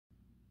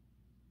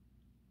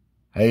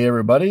Hey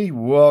everybody,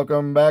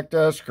 welcome back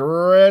to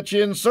Scratch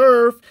and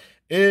Surf.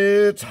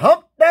 It's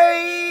hump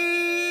day!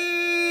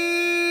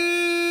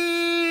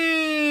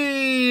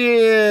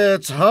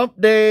 It's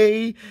hump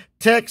day,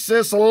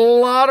 Texas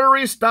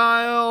lottery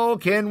style.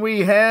 Can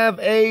we have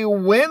a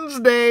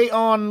Wednesday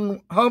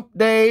on hump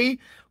day?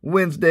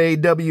 Wednesday,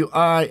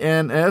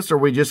 W-I-N-S. Are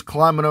we just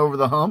climbing over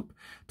the hump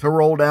to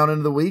roll down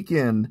into the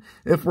weekend?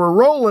 If we're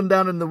rolling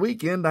down in the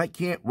weekend, I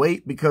can't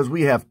wait because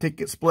we have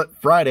Ticket Split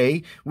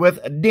Friday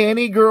with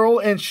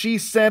Dannigirl, and she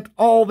sent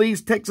all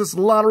these Texas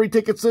lottery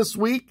tickets this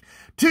week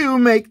to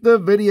make the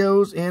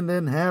videos and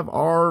then have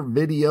our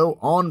video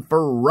on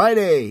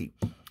Friday.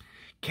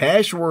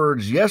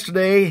 Cashwords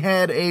yesterday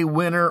had a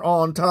winner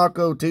on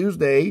Taco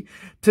Tuesday.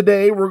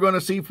 Today we're going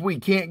to see if we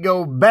can't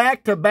go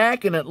back to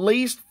back and at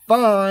least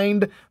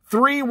find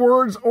 3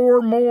 words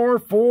or more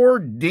for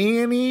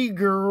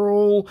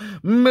Dannigirl.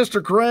 Mr.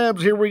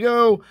 Krabs, here we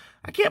go.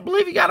 I can't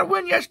believe you got a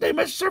win yesterday,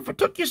 Mr. Surf. It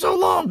took you so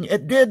long.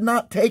 It did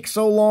not take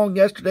so long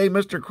yesterday,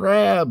 Mr.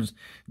 Krabs.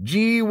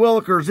 Gee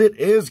Willikers, it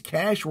is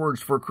Cashwords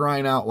for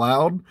crying out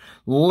loud.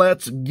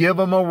 Let's give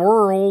them a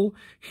whirl.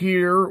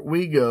 Here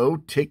we go.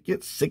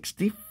 Ticket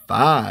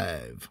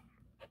 65.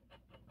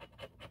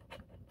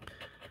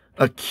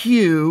 A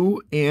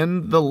Q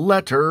in the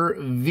letter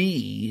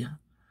V.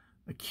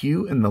 A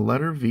Q in the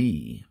letter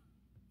V.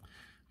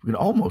 We could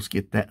almost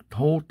get that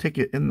whole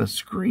ticket in the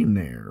screen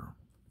there.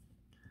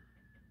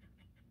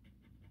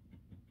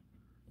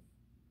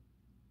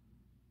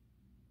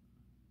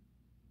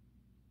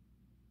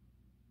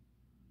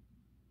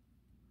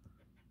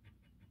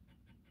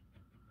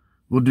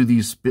 We'll do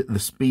the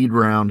speed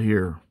round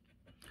here.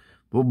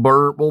 We'll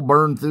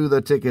burn through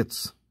the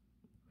tickets.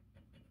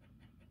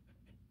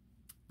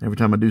 Every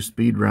time I do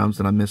speed rounds,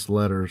 then I miss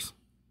letters.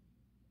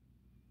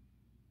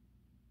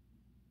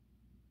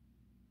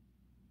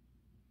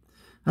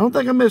 I don't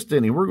think I missed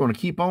any. We're going to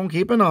keep on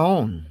keeping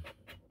on.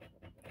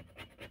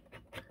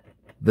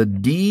 The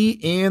D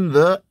and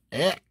the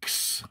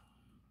X.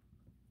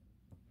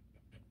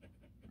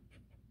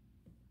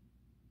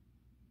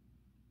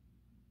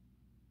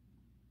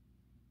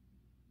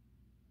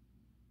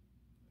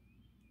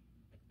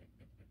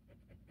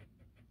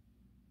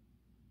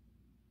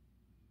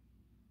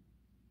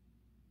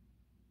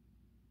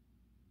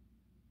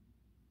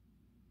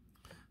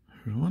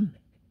 Here's one.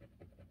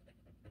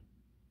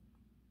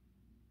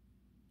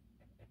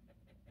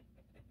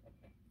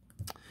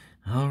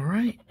 All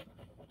right.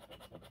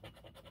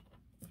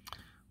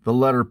 The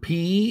letter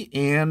P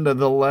and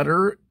the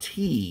letter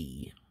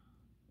T.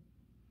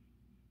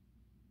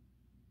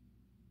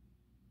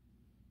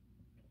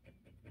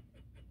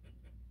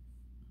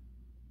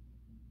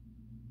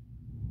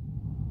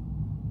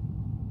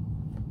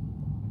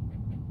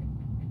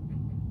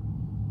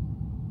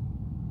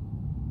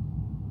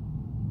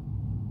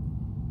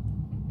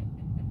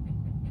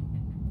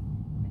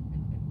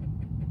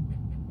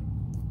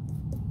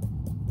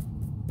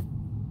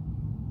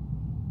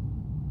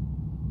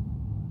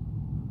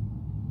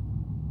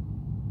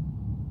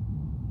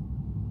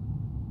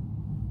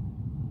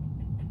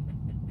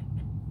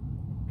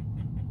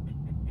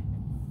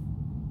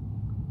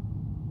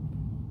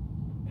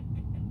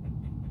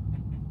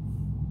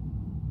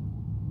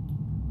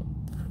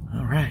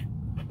 All right.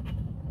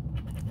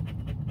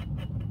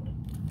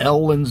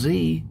 L and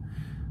Z.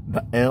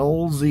 The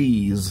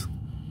LZs.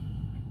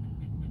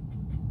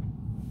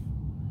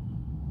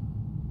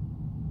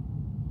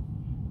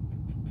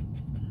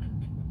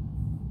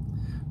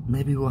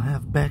 Maybe we'll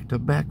have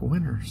back-to-back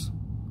winners.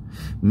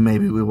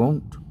 Maybe we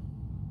won't.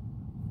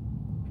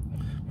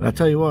 But I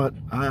tell you what,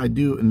 I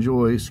do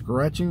enjoy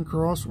scratching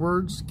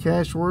crosswords,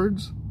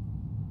 cashwords.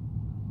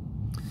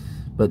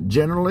 But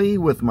generally,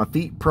 with my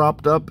feet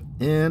propped up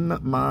in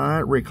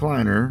my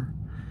recliner,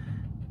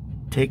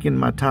 taking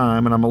my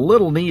time, and I'm a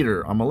little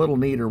neater. I'm a little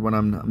neater when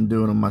I'm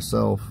doing them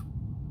myself.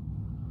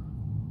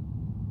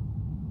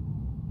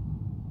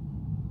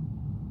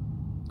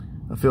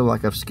 I feel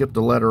like I've skipped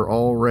a letter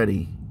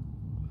already.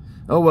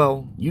 Oh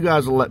well, you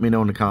guys will let me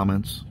know in the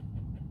comments.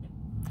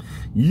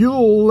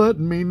 You'll let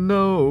me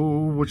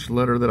know which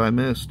letter that I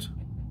missed.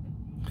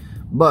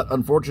 But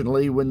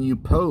unfortunately, when you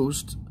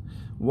post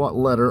what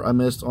letter I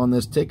missed on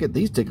this ticket,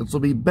 these tickets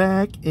will be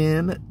back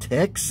in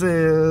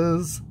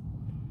Texas.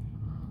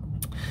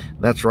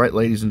 That's right,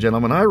 ladies and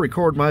gentlemen. I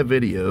record my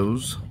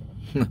videos,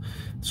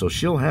 so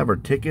she'll have her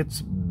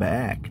tickets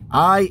back.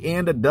 I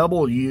and a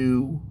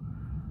W.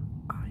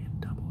 I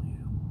and W.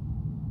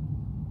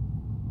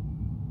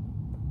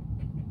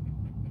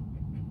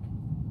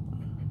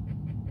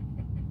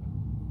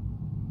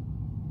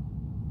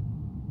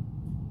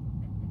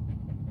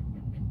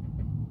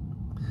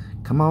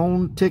 Come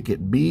on,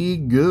 ticket. Be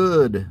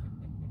good.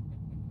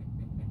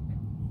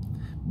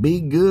 Be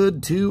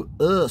good to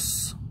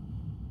us.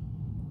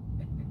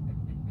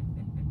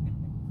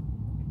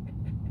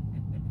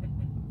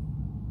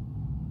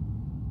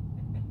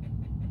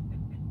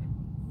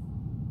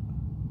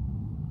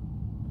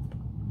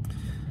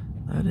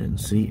 I didn't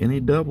see any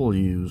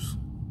W's.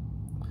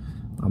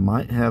 I'm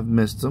might have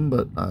missed them,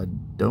 but I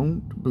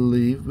don't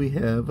believe we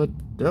have a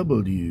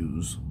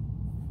W's.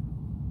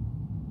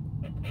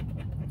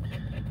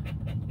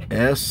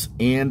 S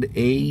and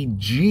a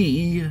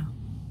G.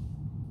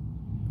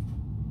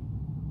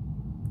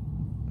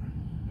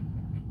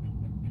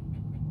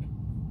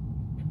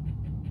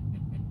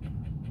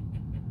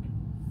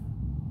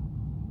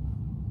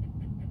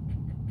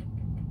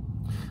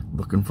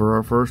 Looking for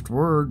our first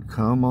word.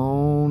 Come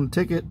on,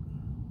 ticket.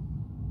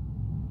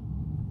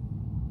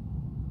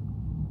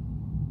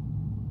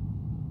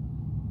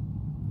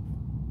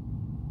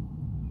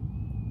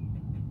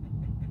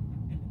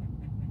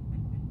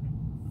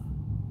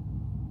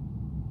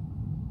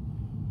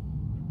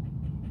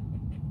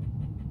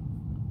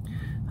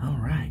 All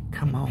right,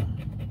 come on.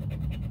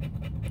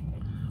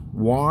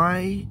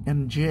 Y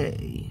and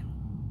J.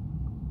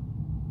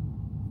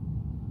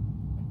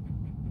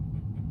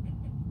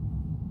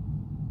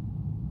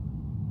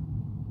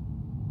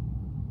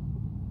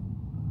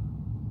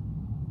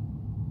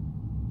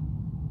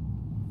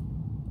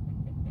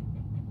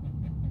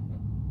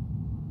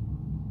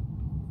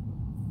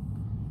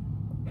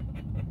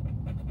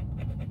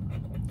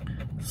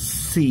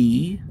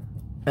 C,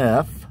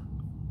 F,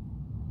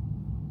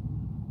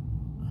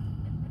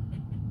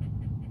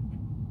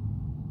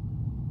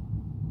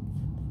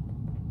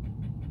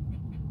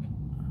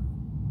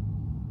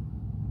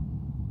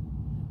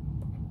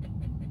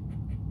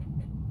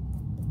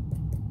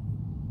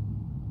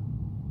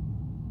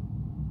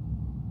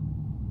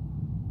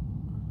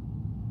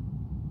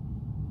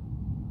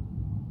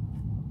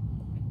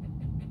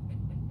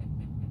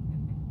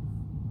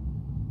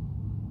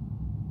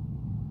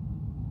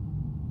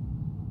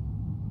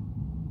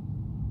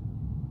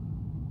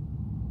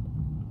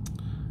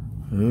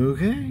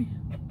 okay,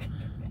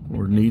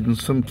 we're needing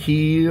some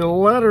key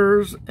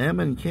letters, M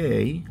and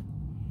K.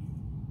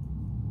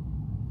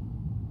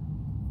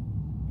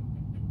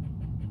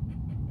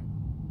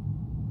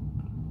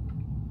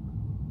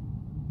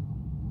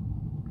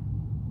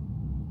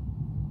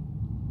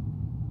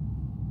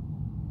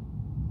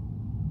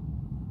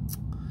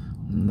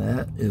 And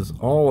that is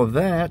all of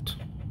that.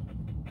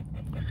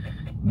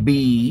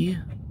 B.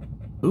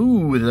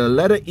 Ooh, the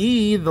letter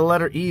E. The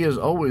letter E is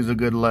always a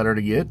good letter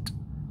to get.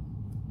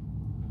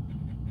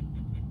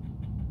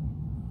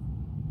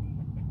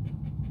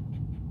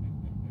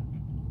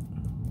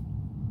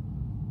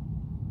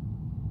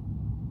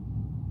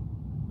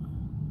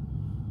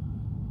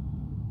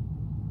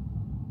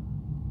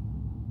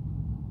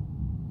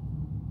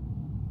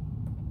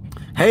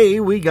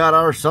 Hey, we got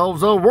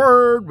ourselves a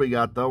word. We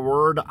got the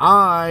word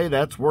I.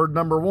 That's word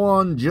number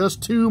 1.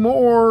 Just 2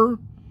 more.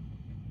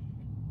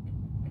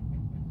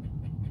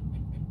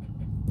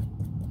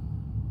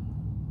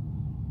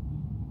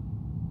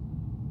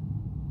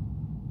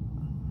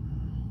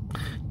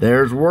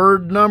 There's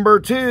word number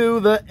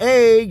 2, the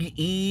egg,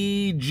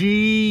 E-G-G,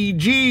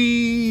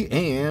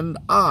 and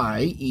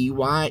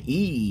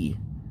I-E-Y-E.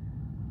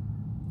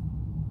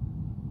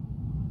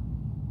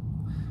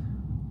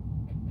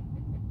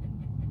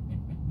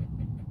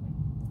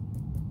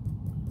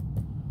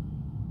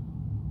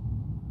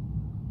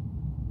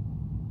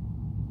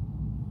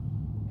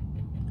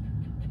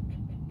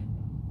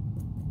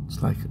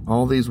 It's like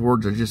all these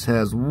words are just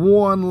has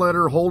one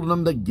letter holding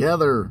them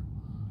together.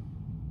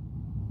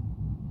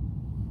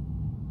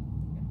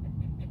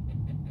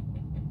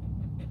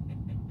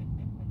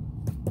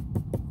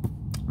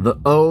 The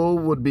O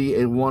would be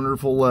a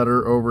wonderful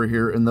letter over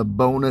here in the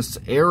bonus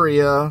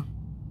area.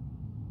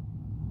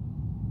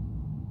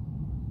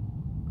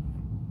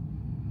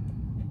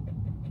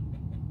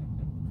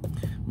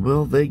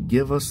 Will they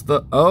give us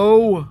the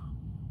O?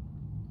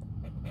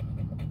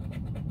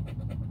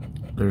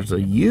 There's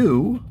a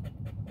U.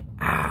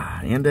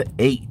 And a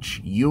H.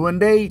 U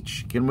and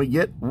H. Can we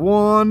get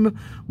one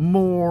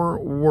more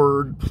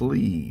word,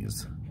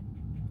 please?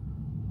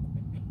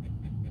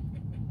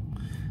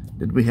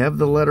 Did we have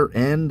the letter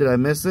N? Did I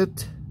miss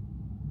it?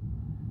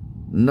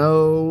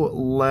 No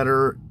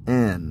letter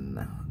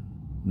N.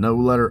 No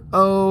letter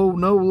O.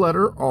 No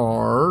letter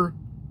R.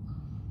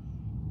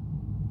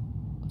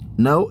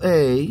 No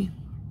A.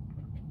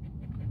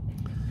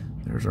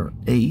 There's our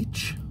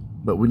H.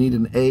 But we need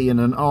an A and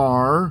an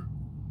R.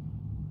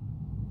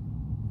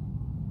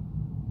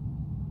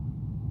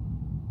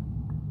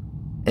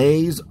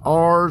 A's,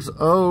 R's,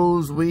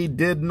 O's. We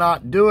did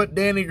not do it,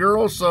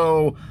 Dannigirl.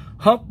 So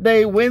Hump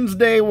Day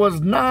Wednesday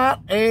was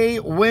not a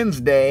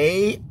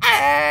Wednesday.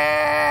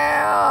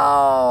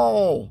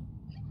 Ow!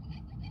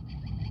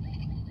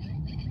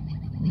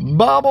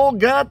 Bubble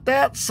got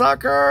that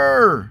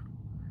sucker.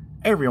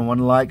 Everyone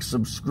like,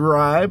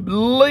 subscribe,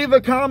 leave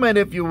a comment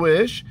if you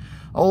wish.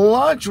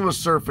 Lunch with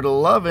Surf at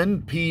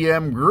 11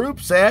 p.m.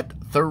 groups at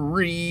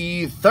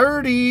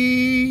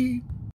 3:30.